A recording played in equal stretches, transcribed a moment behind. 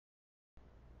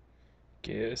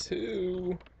Guess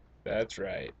who? That's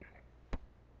right.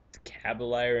 It's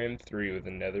Calbilerm3 with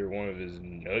another one of his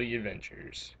nutty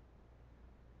adventures.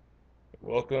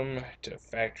 Welcome to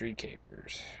Factory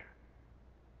Capers.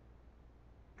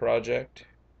 Project.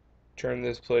 Turn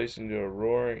this place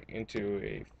into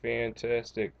a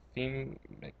fantastic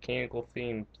mechanical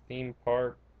theme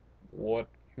park. What?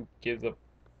 Who gives a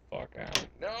fuck?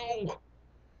 No!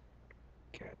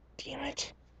 God damn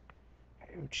it!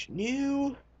 Ouch,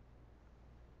 new.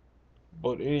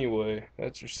 But anyway,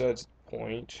 that's besides the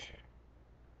point.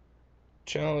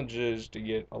 Challenge is to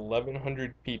get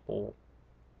 1,100 people,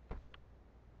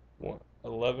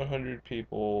 1,100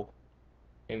 people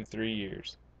in 3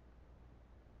 years.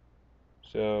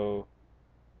 So,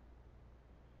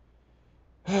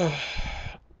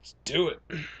 let's do it.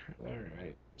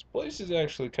 Alright. This place is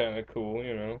actually kind of cool,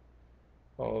 you know.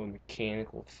 All the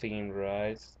mechanical themed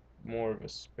rides. More of a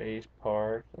space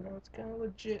park. You know, it's kind of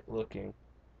legit looking.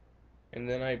 And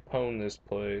then I pwn this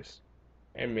place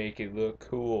and make it look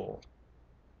cool.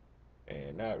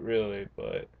 And not really,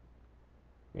 but,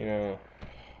 you know,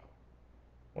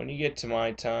 when you get to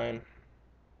my time,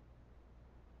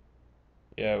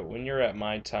 yeah, when you're at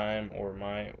my time or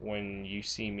when you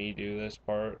see me do this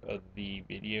part of the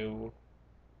video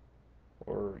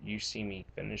or you see me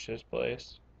finish this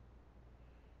place,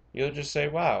 you'll just say,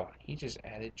 wow, he just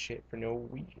added shit for no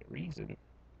reason.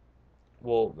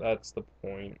 Well, that's the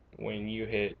point. When you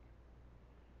hit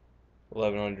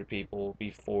 1,100 people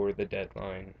before the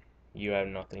deadline, you have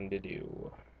nothing to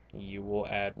do. You will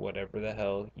add whatever the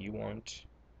hell you want,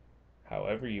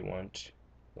 however you want,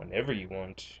 whenever you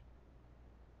want.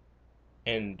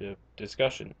 End of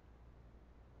discussion.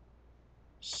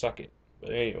 Suck it.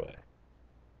 But anyway.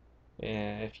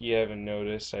 And if you haven't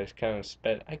noticed, I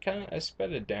sped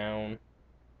it down.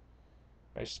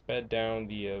 I sped down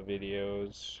the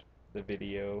the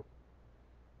video.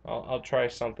 I'll try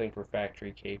something for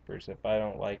Factory Capers. If I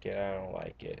don't like it, I don't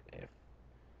like it. If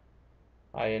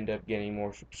I end up getting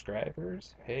more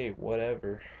subscribers, hey,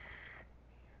 whatever.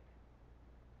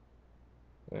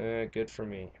 Good for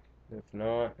me. If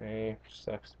not,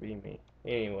 sucks to be me.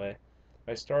 Anyway,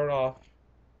 I start off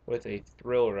with a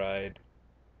thrill ride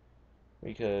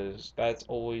because that's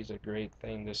always a great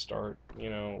thing to start, you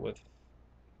know, with.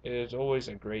 It is always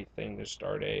a great thing to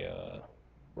start a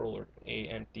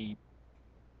empty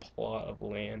plot of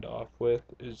land off with.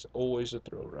 Is always a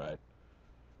thrill ride.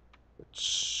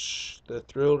 It's the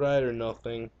thrill ride or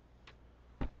nothing,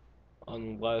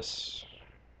 unless,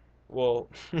 well,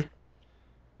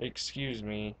 excuse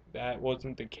me, that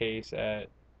wasn't the case at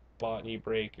Botany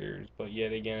Breakers, but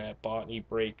yet again at Botany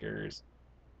Breakers,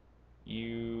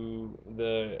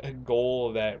 the goal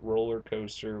of that roller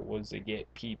coaster was to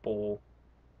get people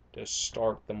to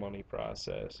start the money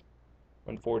process.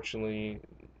 Unfortunately,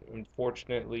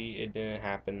 it didn't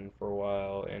happen for a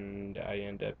while, and I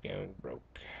ended up going broke.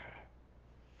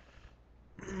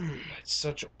 It's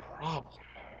such a problem.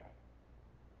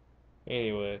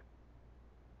 Anyway,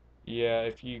 yeah,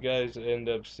 if you guys end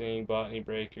up seeing Botany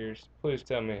Breakers, please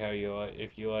tell me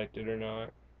if you liked it or not.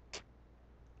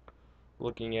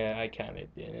 Looking at it, I kind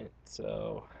of didn't,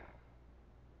 so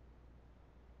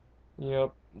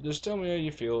yep. Just tell me how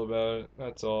you feel about it.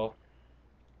 That's all.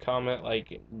 Comment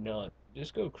like nut.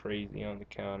 Just go crazy on the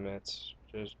comments.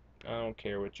 Just I don't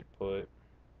care what you put.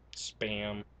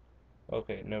 Spam.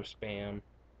 Okay, no spam.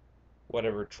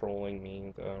 Whatever trolling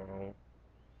means, I don't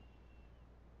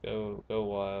know. Go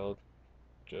wild.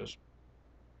 Just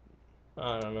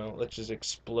I don't know. Let's just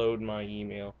explode my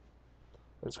email.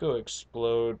 Let's go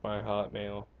explode my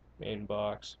Hotmail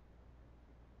inbox.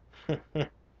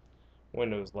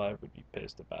 Windows Live would be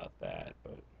pissed about that,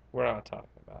 but we're not talking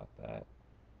about that.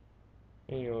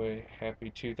 Anyway, happy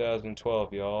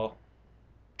 2012, y'all.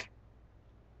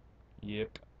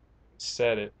 Yep,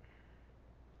 said it.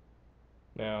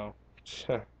 Now,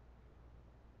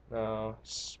 now,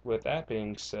 with that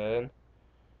being said,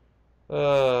 we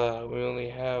only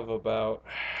have about,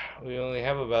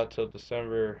 till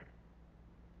December.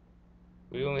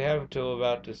 We only have until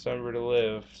about December to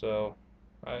live, so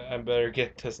I better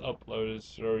get this uploaded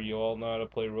so you all know how to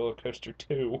play Roller Coaster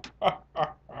 2.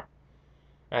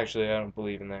 Actually, I don't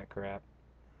believe in that crap.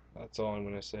 That's all I'm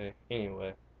gonna say.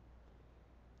 Anyway,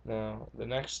 now the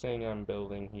next thing I'm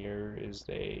building here is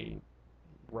a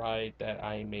ride that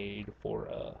I made for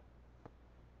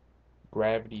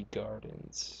Gravity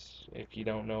Gardens. If you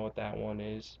don't know what that one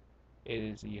is,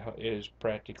 it is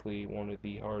practically one of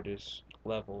the hardest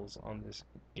levels on this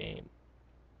game.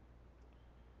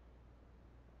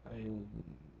 I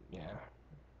yeah,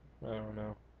 I don't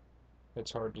know.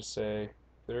 It's hard to say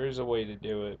there is a way to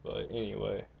do it, but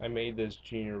anyway, I made this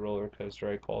junior roller coaster.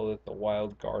 I called it the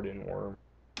Wild Garden Worm.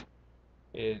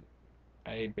 It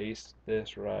I based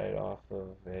this ride off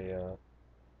of a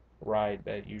ride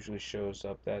that usually shows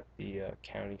up at the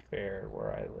county fair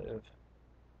where I live.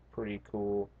 Pretty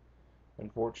cool.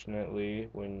 Unfortunately,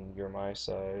 when you're my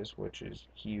size, which is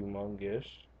humongous,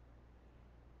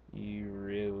 you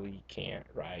really can't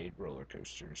ride roller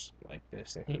coasters like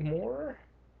this anymore.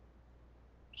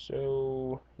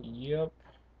 So, yep.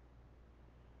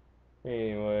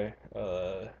 Anyway,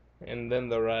 and then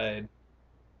the ride,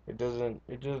 it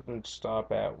doesn't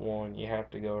stop at one. You have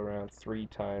to go around 3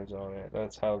 times on it.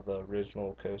 That's how the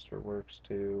original coaster works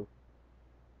too.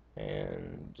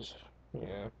 And just,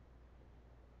 yeah.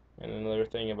 And another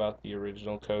thing about the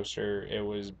original coaster, it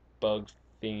was bug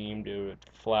themed. It had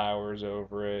flowers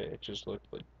over it. It just looked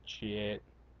legit.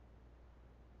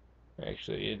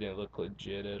 Actually, it didn't look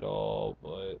legit at all,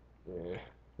 but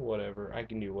whatever. I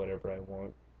can do whatever I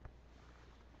want.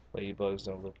 Ladybugs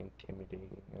don't look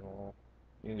intimidating at all.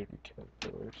 Neither do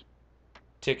caterpillars.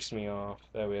 Ticks me off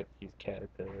that we have to use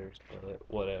caterpillars, but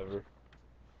whatever.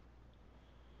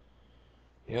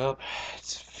 Yep,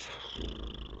 it's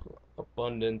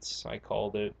abundance, I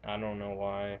called it. I don't know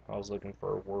why. I was looking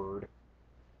for a word.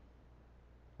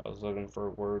 I was looking for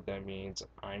a word that means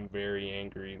I'm very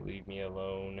angry, leave me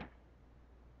alone.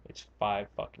 It's 5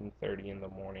 fucking 30 in the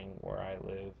morning where I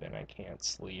live and I can't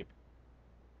sleep.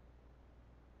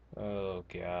 Oh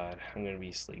god, I'm gonna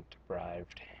be sleep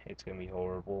deprived. It's gonna be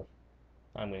horrible.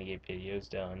 I'm gonna get videos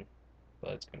done,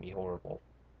 but it's gonna be horrible.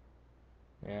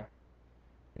 Yeah.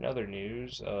 In other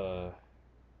news, yeah,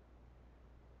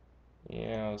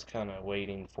 I was kind of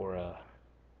waiting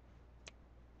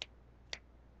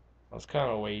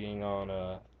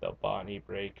on the Botany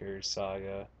Breakers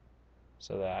saga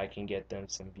so that I can get them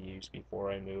some views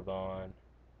before I move on.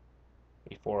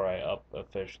 Before I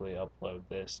officially upload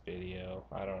this video.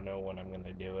 I don't know when I'm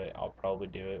gonna do it. I'll probably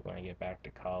do it when I get back to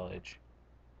college,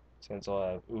 since I'll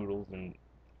have oodles and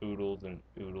oodles and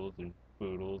oodles and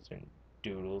boodles and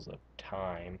doodles of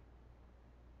time.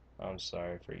 I'm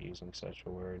sorry for using such a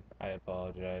word. I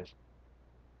apologize.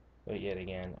 But yet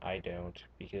again, I don't,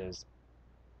 because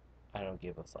I don't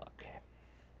give a fuck.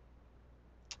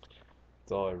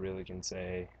 That's all I really can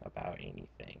say about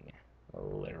anything.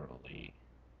 Literally.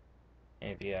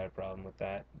 And if you have a problem with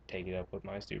that, take it up with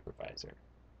my supervisor.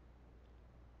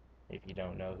 If you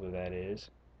don't know who that is,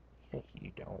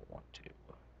 you don't want to.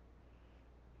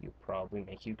 He'll probably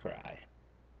make you cry.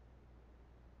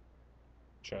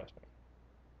 Trust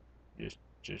me.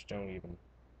 Just don't even.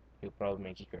 He'll probably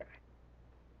make you cry.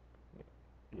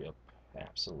 Yep,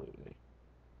 absolutely.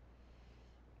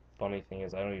 Funny thing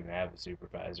is, I don't even have a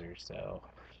supervisor, so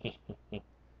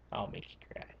I'll make you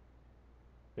cry.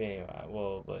 But anyway,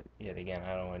 well, but yet again,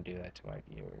 I don't want to do that to my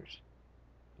viewers.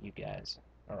 You guys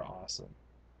are awesome.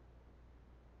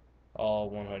 All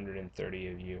 130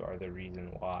 of you are the reason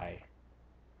why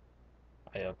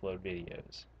I upload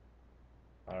videos.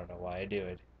 I don't know why I do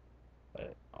it,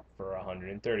 but for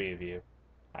 130 of you,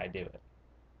 I do it.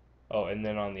 Oh, and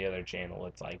then on the other channel,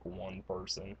 it's like one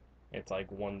person. It's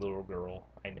like one little girl.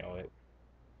 I know it.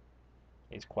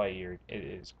 It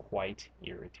is quite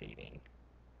irritating.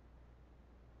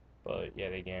 But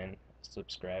yet again, a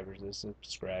subscriber's a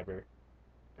subscriber.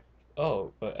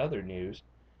 Oh, but other news.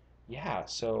 Yeah,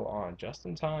 so on Just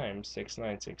in Time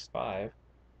 6965,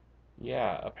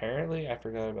 yeah, apparently I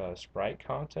forgot about a Sprite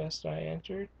contest I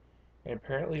entered, and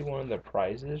apparently one of the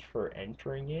prizes for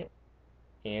entering it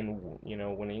and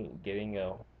getting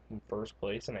a first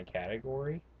place in a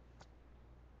category,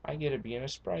 I get to be in a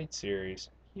Sprite series.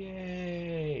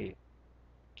 Yay!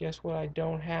 Guess what I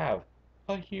don't have?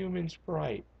 A human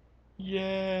Sprite.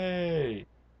 Yay!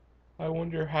 I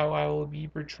wonder how I will be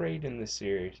portrayed in this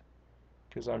series.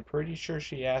 Because I'm pretty sure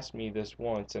she asked me this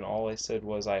once, and all I said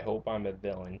was, I hope I'm a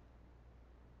villain.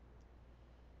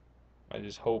 I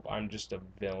just hope I'm just a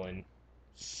villain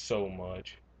so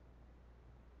much.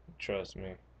 Trust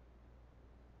me.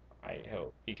 I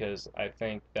hope. Because I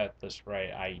think that the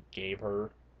sprite I gave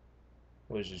her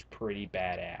was just pretty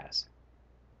badass.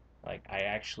 Like, I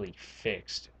actually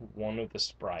fixed one of the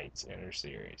sprites in her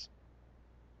series.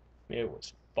 It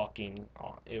was fucking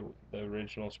on. The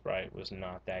original sprite was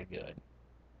not that good.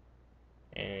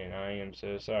 And I am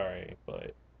so sorry,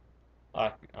 but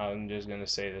I'm just gonna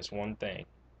say this one thing.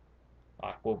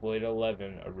 Aquablade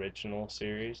 11 original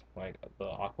series, like the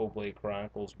Aquablade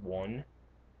Chronicles 1,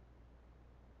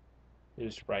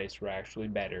 his sprites were actually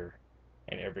better,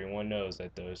 and everyone knows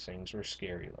that those things were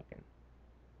scary looking.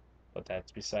 But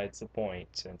that's besides the point,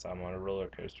 since I'm on a roller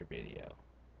coaster video.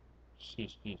 Hee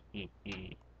hee hee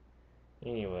hee.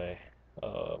 Anyway,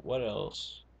 what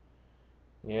else?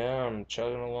 Yeah, I'm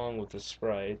chugging along with the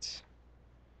sprites.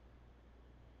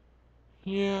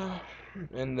 Yeah,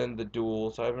 and then the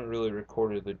duels. I haven't really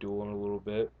recorded the duel in a little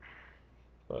bit,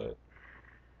 but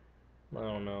I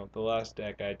don't know. The last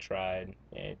deck I tried,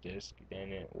 it just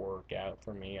didn't work out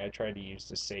for me. I tried to use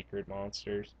the sacred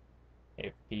monsters,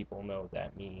 if people know what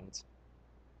that means.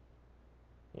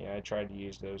 Yeah, I tried to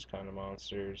use those kind of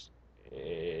monsters.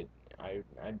 It, I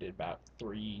did about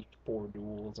 3, 4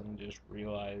 duels and just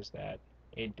realized that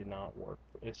it did not work.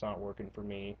 It's not working for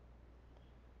me.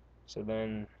 So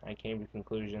then I came to the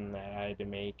conclusion that I had to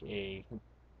make a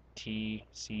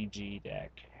TCG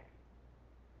deck.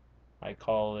 I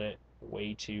call it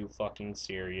way too fucking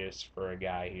serious for a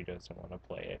guy who doesn't want to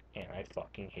play it, and I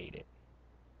fucking hate it.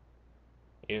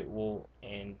 It will,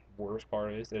 and worst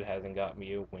part is it hasn't got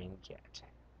me a win yet.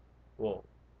 Well,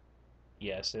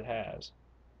 yes, it has.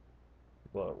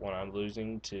 But when I'm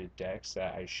losing to decks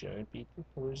that I shouldn't be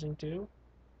losing to,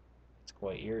 it's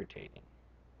quite irritating.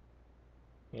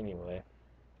 Anyway,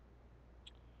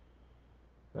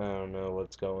 I don't know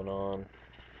what's going on.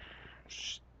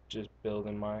 Just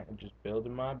building my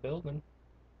building.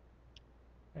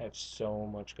 I have so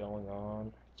much going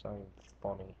on. It's not even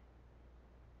funny.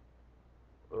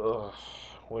 Ugh.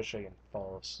 Wish I could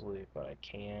fall asleep, but I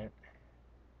can't.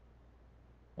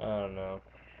 I don't know.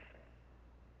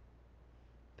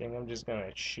 Think I'm just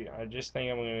gonna shoot. I just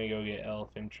think I'm gonna go get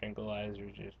elephant tranquilizer,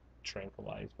 just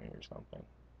tranquilize me or something.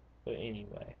 But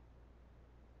anyway,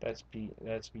 that's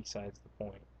besides the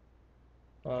point.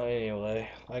 Anyway,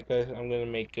 I'm gonna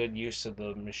make good use of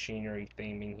the machinery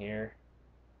theming here,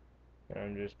 and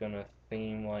I'm just gonna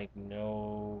theme like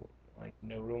no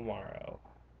tomorrow.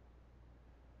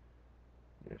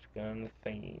 Just gonna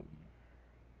theme.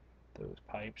 Those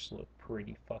pipes look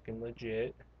pretty fucking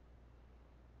legit.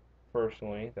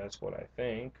 Personally, that's what I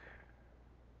think.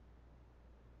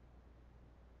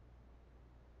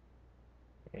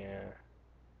 Yeah.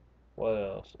 What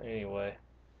else? Anyway,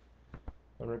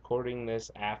 I'm recording this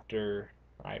after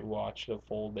I watched a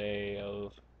full day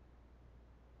of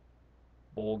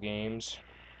bowl games.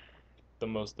 The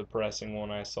most depressing one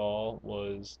I saw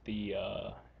was the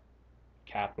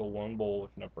Capital One Bowl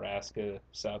with Nebraska,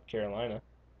 South Carolina.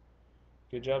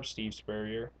 Good job, Steve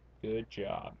Spurrier. Good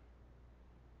job.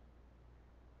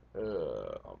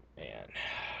 Oh man.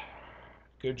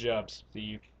 Good job,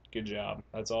 Steve. Good job.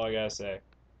 That's all I gotta say.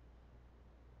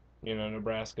 You know,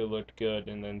 Nebraska looked good,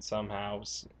 and then somehow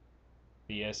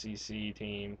the SEC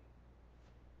team,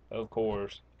 of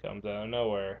course, comes out of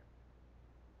nowhere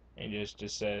and just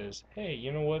says, "Hey,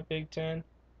 you know what, Big Ten?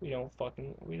 We don't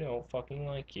fucking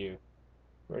like you.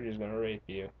 We're just gonna rape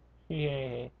you."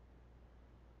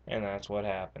 And that's what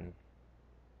happened.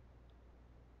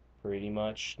 Pretty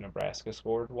much, Nebraska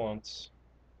scored once,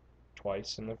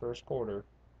 twice in the first quarter,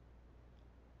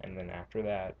 and then after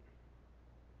that,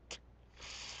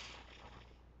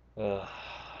 ugh,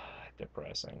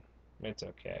 depressing. It's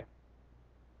okay.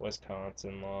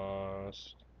 Wisconsin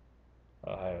lost.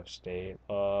 Ohio State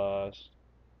lost.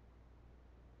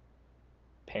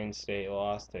 Penn State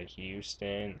lost to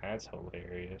Houston. That's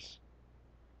hilarious.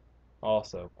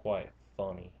 Also quite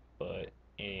funny. But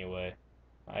anyway,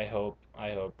 I hope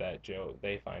that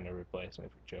they find a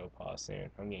replacement for Joe Pa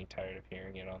soon. I'm getting tired of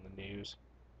hearing it on the news.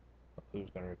 Who's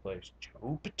gonna replace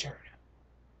Joe Paterno?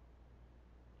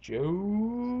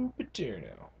 Joe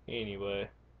Paterno. Anyway,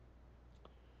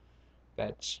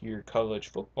 that's your college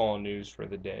football news for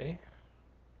the day.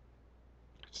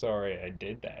 Sorry I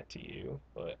did that to you,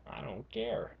 but I don't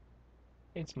care.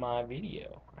 It's my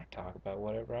video. I talk about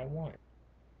whatever I want.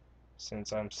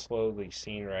 Since I'm slowly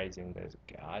scenerizing this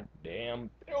goddamn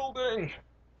building.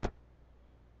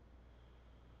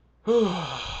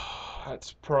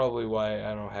 That's probably why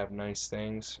I don't have nice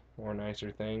things or nicer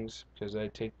things, because I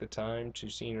take the time to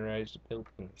scenerize the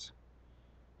buildings.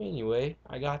 Anyway,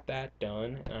 I got that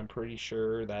done, and I'm pretty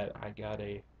sure that I got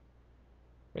a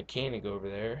mechanic over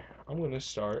there. I'm going to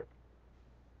start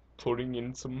putting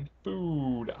in some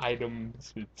food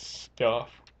items and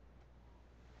stuff.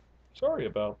 Sorry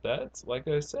about that. Like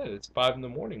I said, it's 5 in the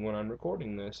morning when I'm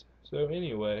recording this. So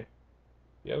anyway, if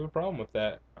you have a problem with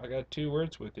that, I got 2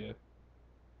 words with you.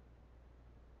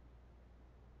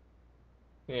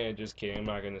 Yeah, just kidding. I'm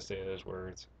not gonna say those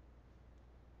words.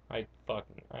 I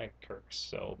curse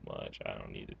so much. I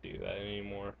don't need to do that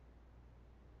anymore.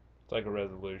 It's like a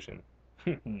resolution.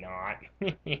 Not.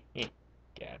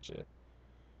 Gotcha.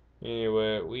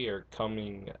 Anyway, we are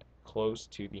coming close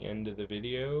to the end of the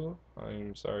video.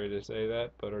 I'm sorry to say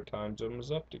that, but our time zone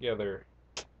is up together.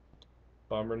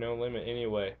 Bummer no limit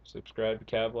anyway. Subscribe to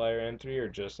Calbilerm3 or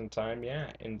just in time,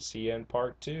 yeah, and see you in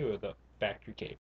part 2 of the factory cave.